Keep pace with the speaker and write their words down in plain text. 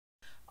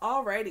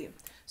Alrighty,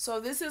 so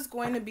this is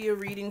going to be a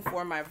reading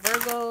for my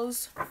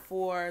Virgos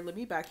for, let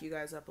me back you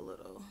guys up a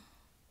little.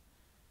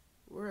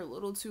 We're a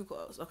little too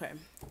close. Okay.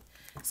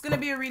 It's going to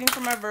be a reading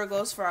for my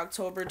Virgos for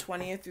October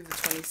 20th through the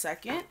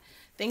 22nd.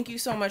 Thank you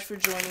so much for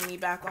joining me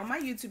back on my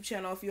YouTube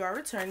channel if you are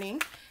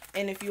returning.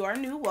 And if you are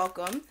new,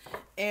 welcome.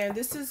 And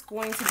this is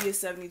going to be a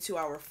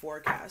 72-hour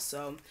forecast.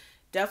 So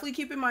definitely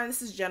keep in mind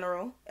this is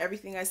general.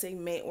 Everything I say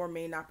may or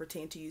may not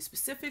pertain to you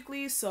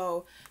specifically.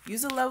 So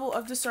use a level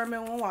of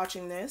discernment when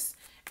watching this.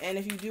 And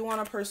if you do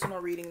want a personal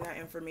reading, that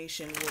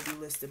information will be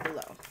listed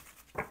below.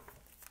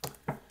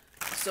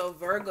 So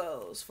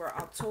Virgos for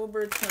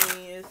October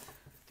 20th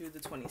through the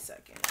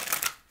 22nd.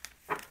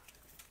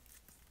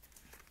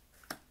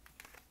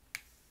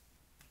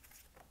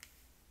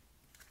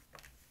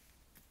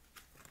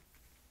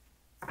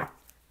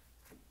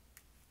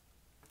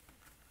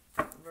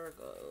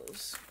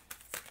 Virgos.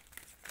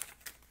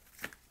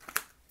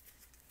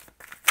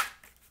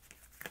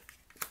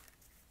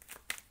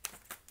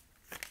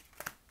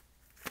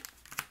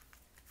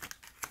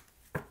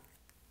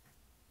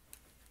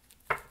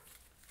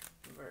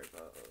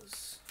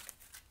 Virgos.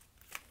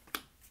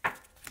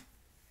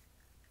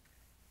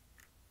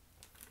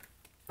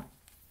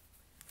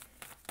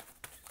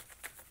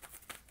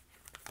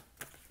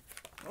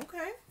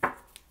 Okay.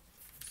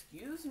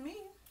 Excuse me.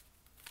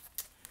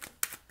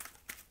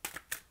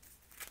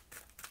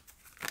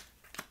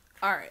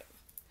 All right.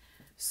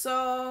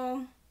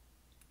 So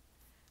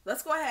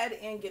let's go ahead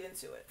and get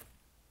into it.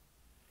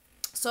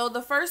 So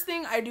the first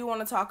thing I do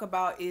want to talk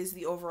about is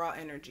the overall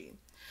energy.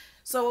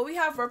 So what we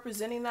have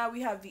representing that,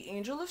 we have the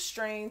Angel of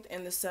Strength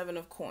and the Seven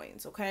of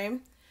Coins, okay?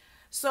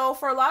 So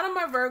for a lot of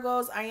my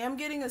Virgos, I am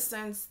getting a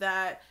sense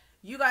that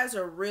you guys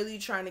are really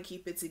trying to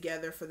keep it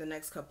together for the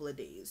next couple of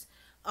days.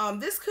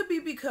 This could be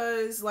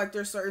because like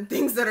there's certain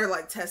things that are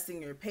like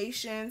testing your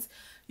patience.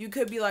 You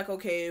could be like,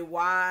 okay,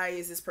 why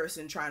is this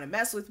person trying to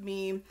mess with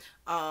me?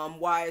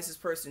 Why is this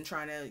person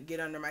trying to get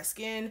under my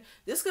skin?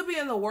 This could be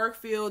in the work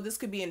field. This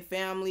could be in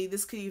family.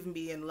 This could even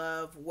be in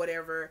love,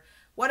 whatever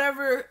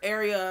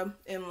area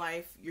in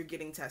life you're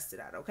getting tested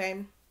at,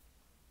 okay?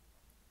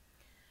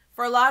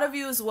 For a lot of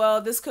you as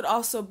well, this could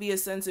also be a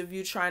sense of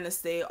you trying to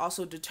stay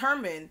also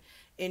determined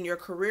in your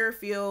career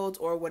field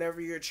or whatever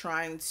you're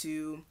trying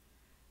to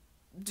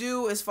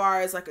do as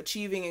far as like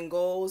achieving in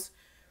goals.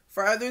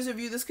 For others of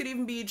you, this could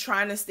even be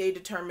trying to stay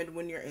determined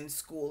when you're in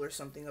school or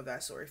something of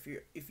that sort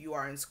if you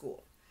are in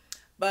school.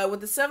 But with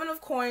the Seven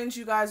of Coins,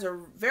 you guys are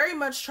very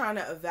much trying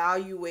to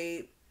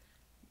evaluate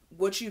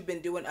what you've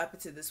been doing up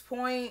to this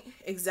point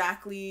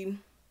exactly,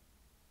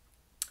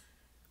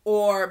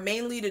 or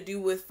mainly to do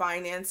with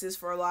finances.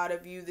 For a lot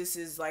of you, this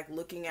is like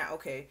looking at,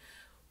 okay,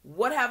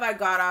 what have I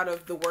got out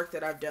of the work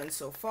that I've done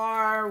so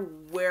far?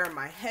 Where am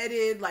I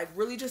headed? Like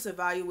really just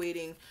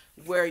evaluating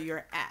where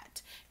you're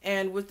at.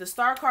 And with the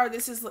Star card,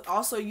 this is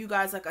also you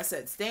guys, like I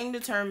said, staying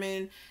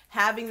determined,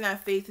 having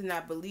that faith and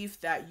that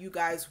belief that you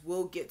guys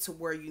will get to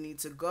where you need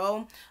to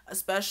go,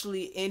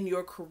 especially in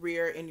your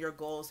career, in your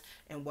goals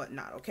and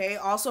whatnot, okay?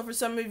 Also, for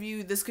some of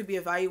you, this could be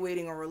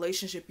evaluating a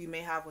relationship you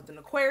may have with an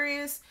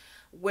Aquarius,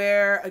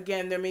 where,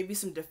 again, there may be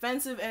some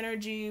defensive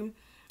energy,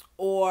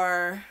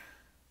 or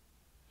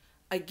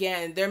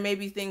again, there may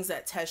be things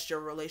that test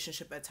your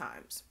relationship at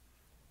times.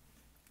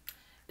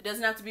 It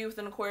doesn't have to be with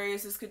an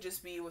Aquarius. This could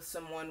just be with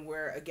someone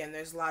where, again,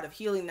 there's a lot of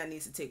healing that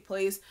needs to take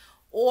place.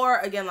 Or,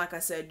 again, like I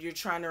said, you're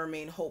trying to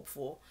remain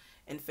hopeful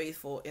and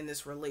faithful in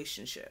this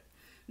relationship.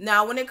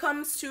 Now, when it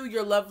comes to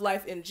your love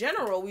life in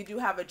general, we do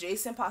have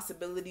adjacent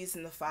possibilities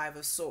in the Five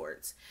of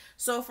Swords.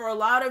 So for a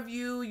lot of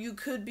you, you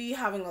could be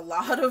having a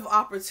lot of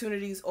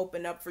opportunities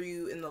open up for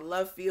you in the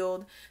love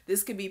field.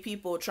 This could be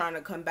people trying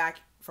to come back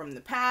from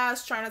the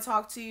past, trying to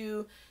talk to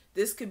you.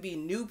 This could be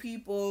new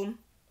people.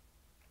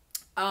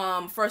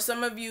 For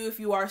some of you, if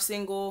you are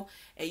single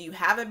and you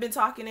haven't been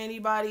talking to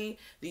anybody,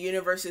 the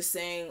universe is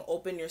saying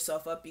open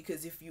yourself up,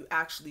 because if you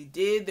actually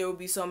did, there would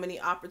be so many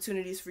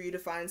opportunities for you to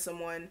find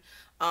someone.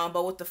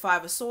 But with the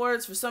Five of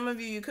Swords, for some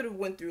of you, you could have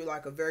went through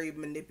like a very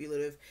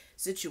manipulative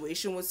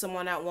situation with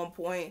someone at one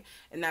point,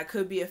 and that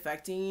could be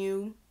affecting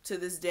you to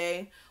this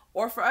day.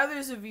 Or for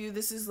others of you,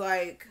 this is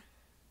like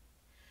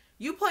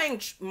you playing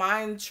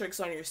mind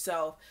tricks on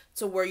yourself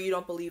to where you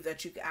don't believe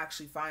that you can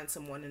actually find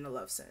someone in a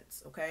love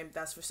sense, okay?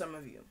 That's for some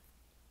of you.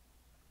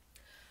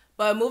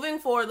 But moving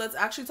forward, let's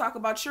actually talk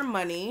about your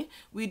money.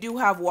 We do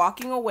have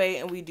walking away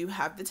and we do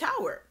have the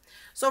Tower.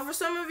 So for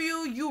some of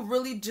you, you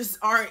really just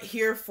aren't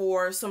here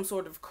for some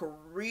sort of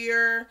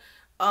career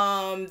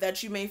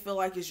that you may feel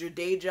like is your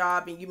day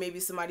job, and you may be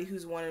somebody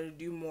who's wanting to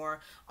do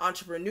more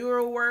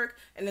entrepreneurial work,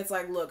 and it's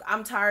like, look,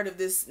 I'm tired of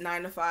this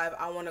 9 to 5.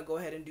 I want to go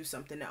ahead and do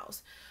something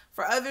else.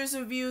 For others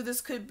of you, this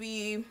could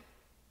be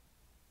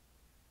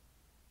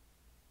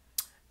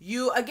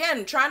you,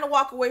 again, trying to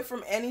walk away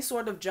from any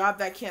sort of job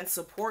that can't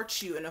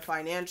support you in a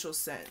financial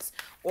sense,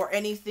 or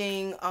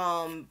anything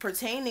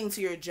pertaining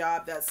to your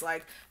job that's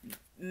like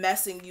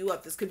messing you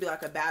up. This could be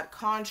like a bad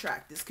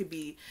contract. This could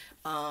be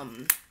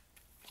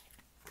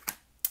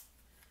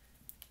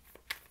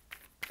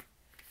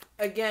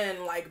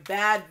again, like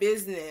bad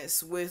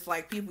business with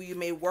like people you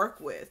may work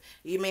with.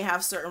 You may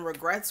have certain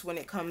regrets when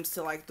it comes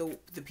to like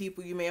the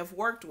people you may have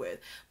worked with.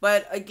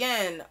 But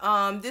again,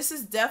 this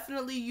is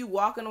definitely you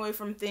walking away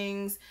from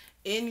things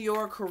in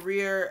your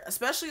career,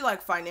 especially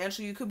like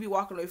financially. You could be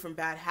walking away from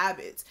bad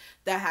habits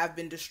that have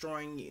been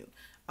destroying you,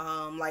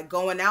 like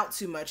going out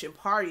too much and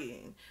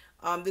partying.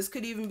 This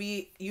could even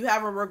be you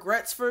have a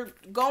regrets for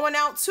going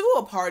out to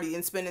a party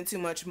and spending too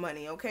much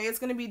money. Okay, it's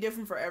going to be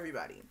different for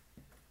everybody.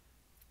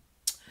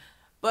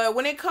 But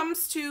when it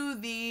comes to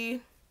the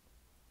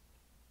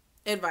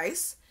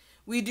advice,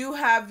 we do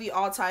have the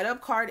all tied up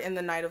card and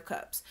the Knight of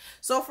Cups.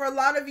 So for a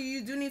lot of you,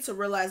 you do need to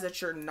realize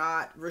that you're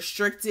not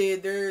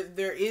restricted.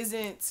 There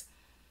isn't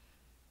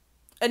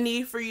a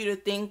need for you to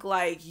think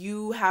like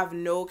you have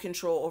no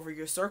control over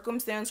your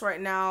circumstance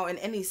right now in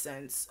any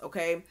sense,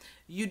 okay?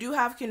 You do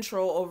have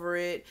control over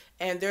it,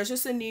 and there's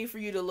just a need for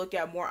you to look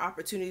at more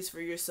opportunities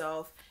for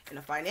yourself in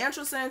a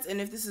financial sense.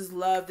 And if this is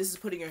love, this is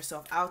putting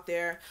yourself out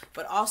there,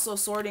 but also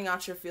sorting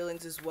out your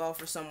feelings as well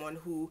for someone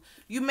who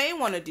you may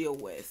want to deal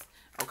with,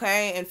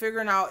 okay? And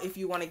figuring out if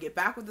you want to get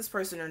back with this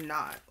person or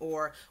not,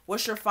 or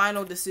what's your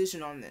final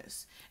decision on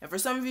this. And for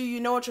some of you,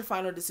 you know what your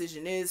final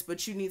decision is,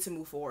 but you need to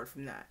move forward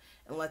from that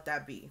and let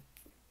that be.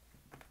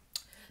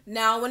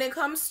 Now, when it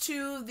comes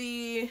to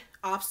the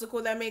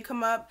obstacle that may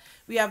come up,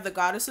 we have the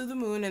Goddess of the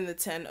Moon and the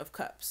Ten of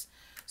Cups.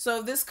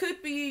 So this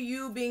could be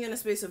you being in a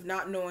space of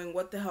not knowing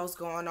what the hell's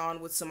going on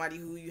with somebody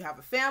who you have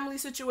a family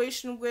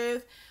situation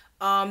with.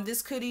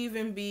 This could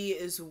even be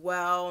as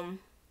well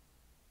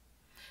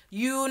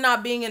you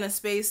not being in a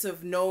space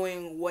of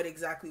knowing what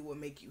exactly will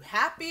make you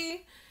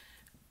happy,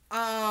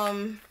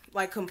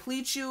 like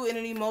complete you in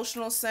an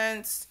emotional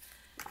sense.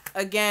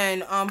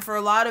 Again, for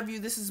a lot of you,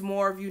 this is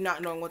more of you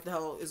not knowing what the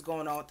hell is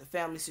going on with the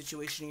family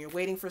situation. You're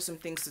waiting for some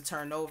things to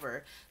turn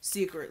over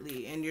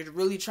secretly, and you're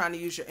really trying to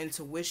use your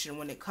intuition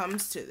when it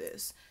comes to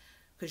this,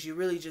 because you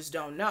really just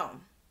don't know.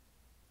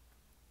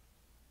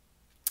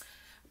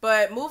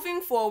 But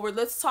moving forward,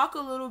 let's talk a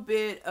little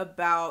bit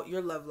about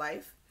your love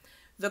life.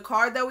 The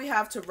card that we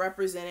have to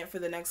represent it for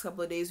the next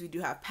couple of days, we do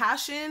have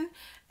passion.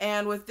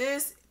 And with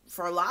this,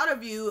 for a lot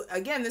of you,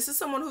 again, this is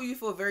someone who you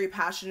feel very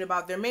passionate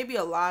about. There may be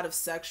a lot of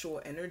sexual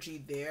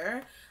energy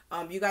there.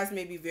 You guys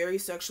may be very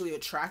sexually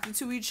attracted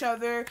to each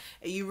other,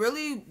 and you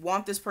really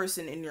want this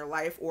person in your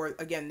life. Or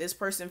again, this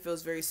person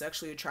feels very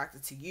sexually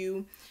attracted to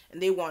you and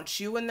they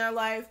want you in their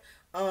life.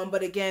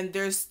 But again,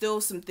 there's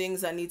still some things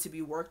that need to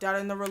be worked out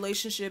in the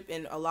relationship,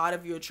 and a lot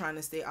of you are trying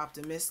to stay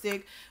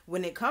optimistic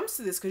when it comes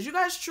to this, because you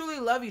guys truly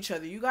love each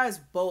other. You guys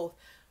both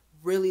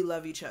really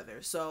love each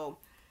other. So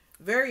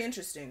very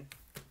interesting.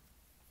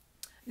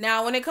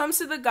 Now, when it comes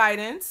to the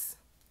guidance,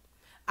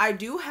 I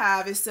do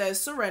have, it says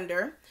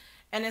surrender.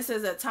 And it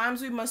says, at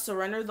times we must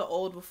surrender the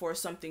old before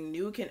something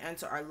new can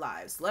enter our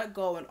lives. Let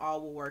go and all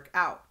will work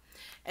out.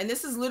 And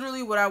this is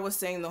literally what I was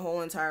saying the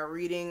whole entire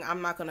reading.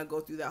 I'm not going to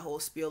go through that whole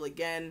spiel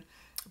again.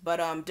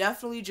 But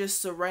definitely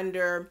just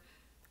surrender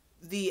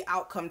the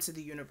outcome to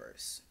the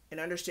universe and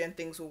understand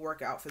things will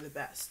work out for the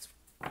best.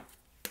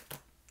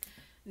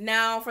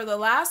 Now, for the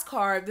last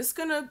card, this is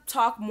going to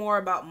talk more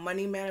about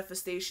money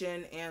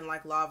manifestation and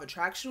like law of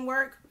attraction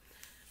work.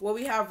 What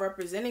we have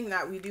representing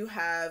that, we do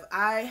have,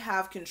 I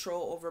have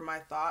control over my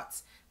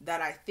thoughts that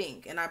I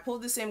think. And I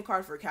pulled the same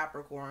card for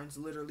Capricorns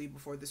literally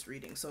before this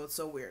reading. So it's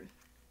so weird.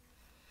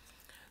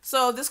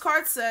 So this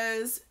card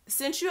says,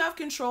 since you have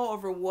control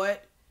over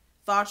what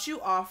thoughts you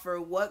offer,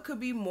 what could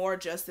be more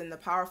just than the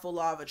powerful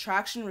law of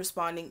attraction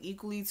responding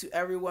equally to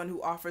everyone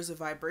who offers a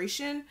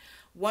vibration?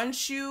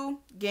 Once you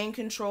gain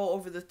control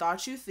over the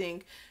thoughts you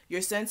think, your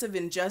sense of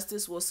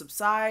injustice will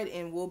subside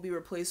and will be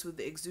replaced with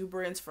the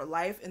exuberance for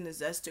life and the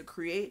zest to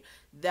create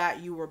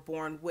that you were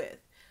born with.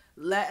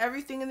 Let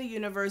everything in the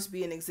universe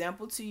be an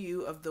example to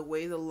you of the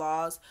way the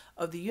laws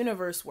of the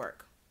universe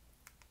work.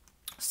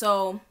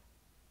 So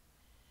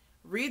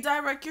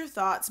redirect your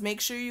thoughts.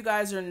 Make sure you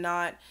guys are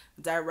not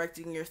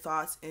directing your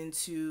thoughts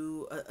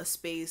into a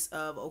space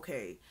of,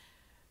 okay,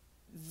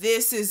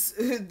 this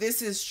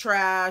is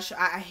trash,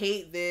 I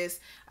hate this,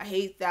 I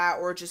hate that,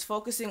 or just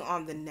focusing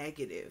on the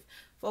negative.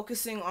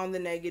 Focusing on the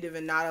negative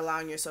and not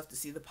allowing yourself to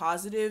see the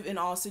positive in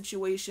all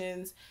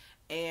situations.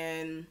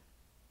 And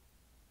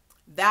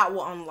that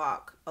will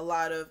unlock a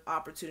lot of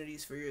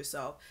opportunities for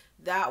yourself.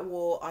 That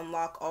will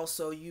unlock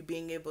also you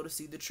being able to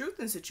see the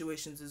truth in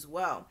situations as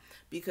well.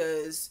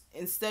 Because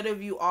instead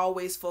of you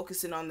always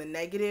focusing on the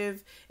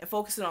negative and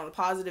focusing on the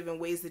positive in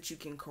ways that you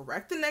can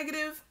correct the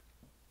negative,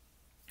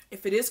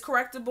 if it is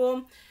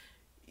correctable,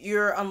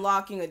 you're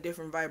unlocking a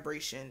different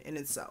vibration in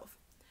itself.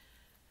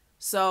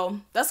 So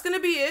that's going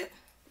to be it.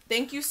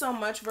 Thank you so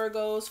much,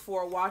 Virgos,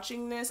 for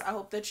watching this. I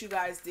hope that you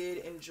guys did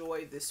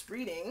enjoy this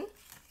reading.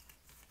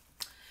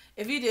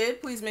 If you did,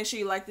 please make sure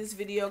you like this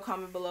video,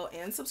 comment below,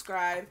 and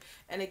subscribe.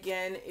 And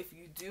again, if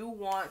you do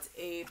want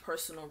a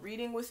personal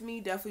reading with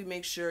me, definitely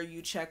make sure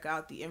you check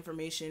out the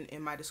information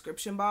in my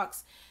description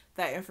box.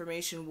 That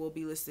information will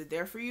be listed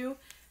there for you.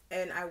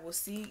 And I will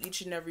see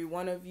each and every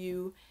one of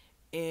you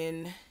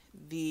in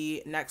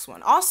the next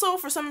one. Also,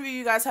 for some of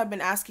you guys have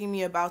been asking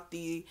me about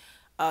the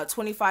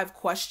 25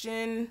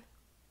 questions,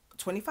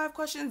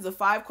 the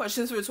 5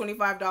 questions for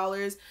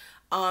 $25.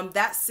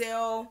 That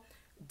sale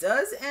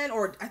does end,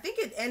 or I think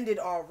it ended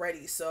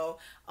already. So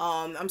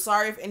I'm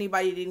sorry if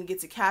anybody didn't get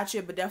to catch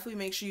it, but definitely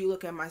make sure you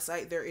look at my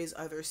site. There is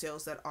other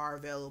sales that are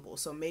available,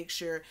 so make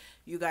sure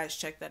you guys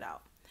check that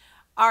out.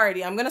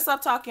 Alrighty, I'm gonna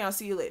stop talking. I'll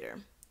see you later.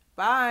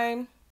 Bye.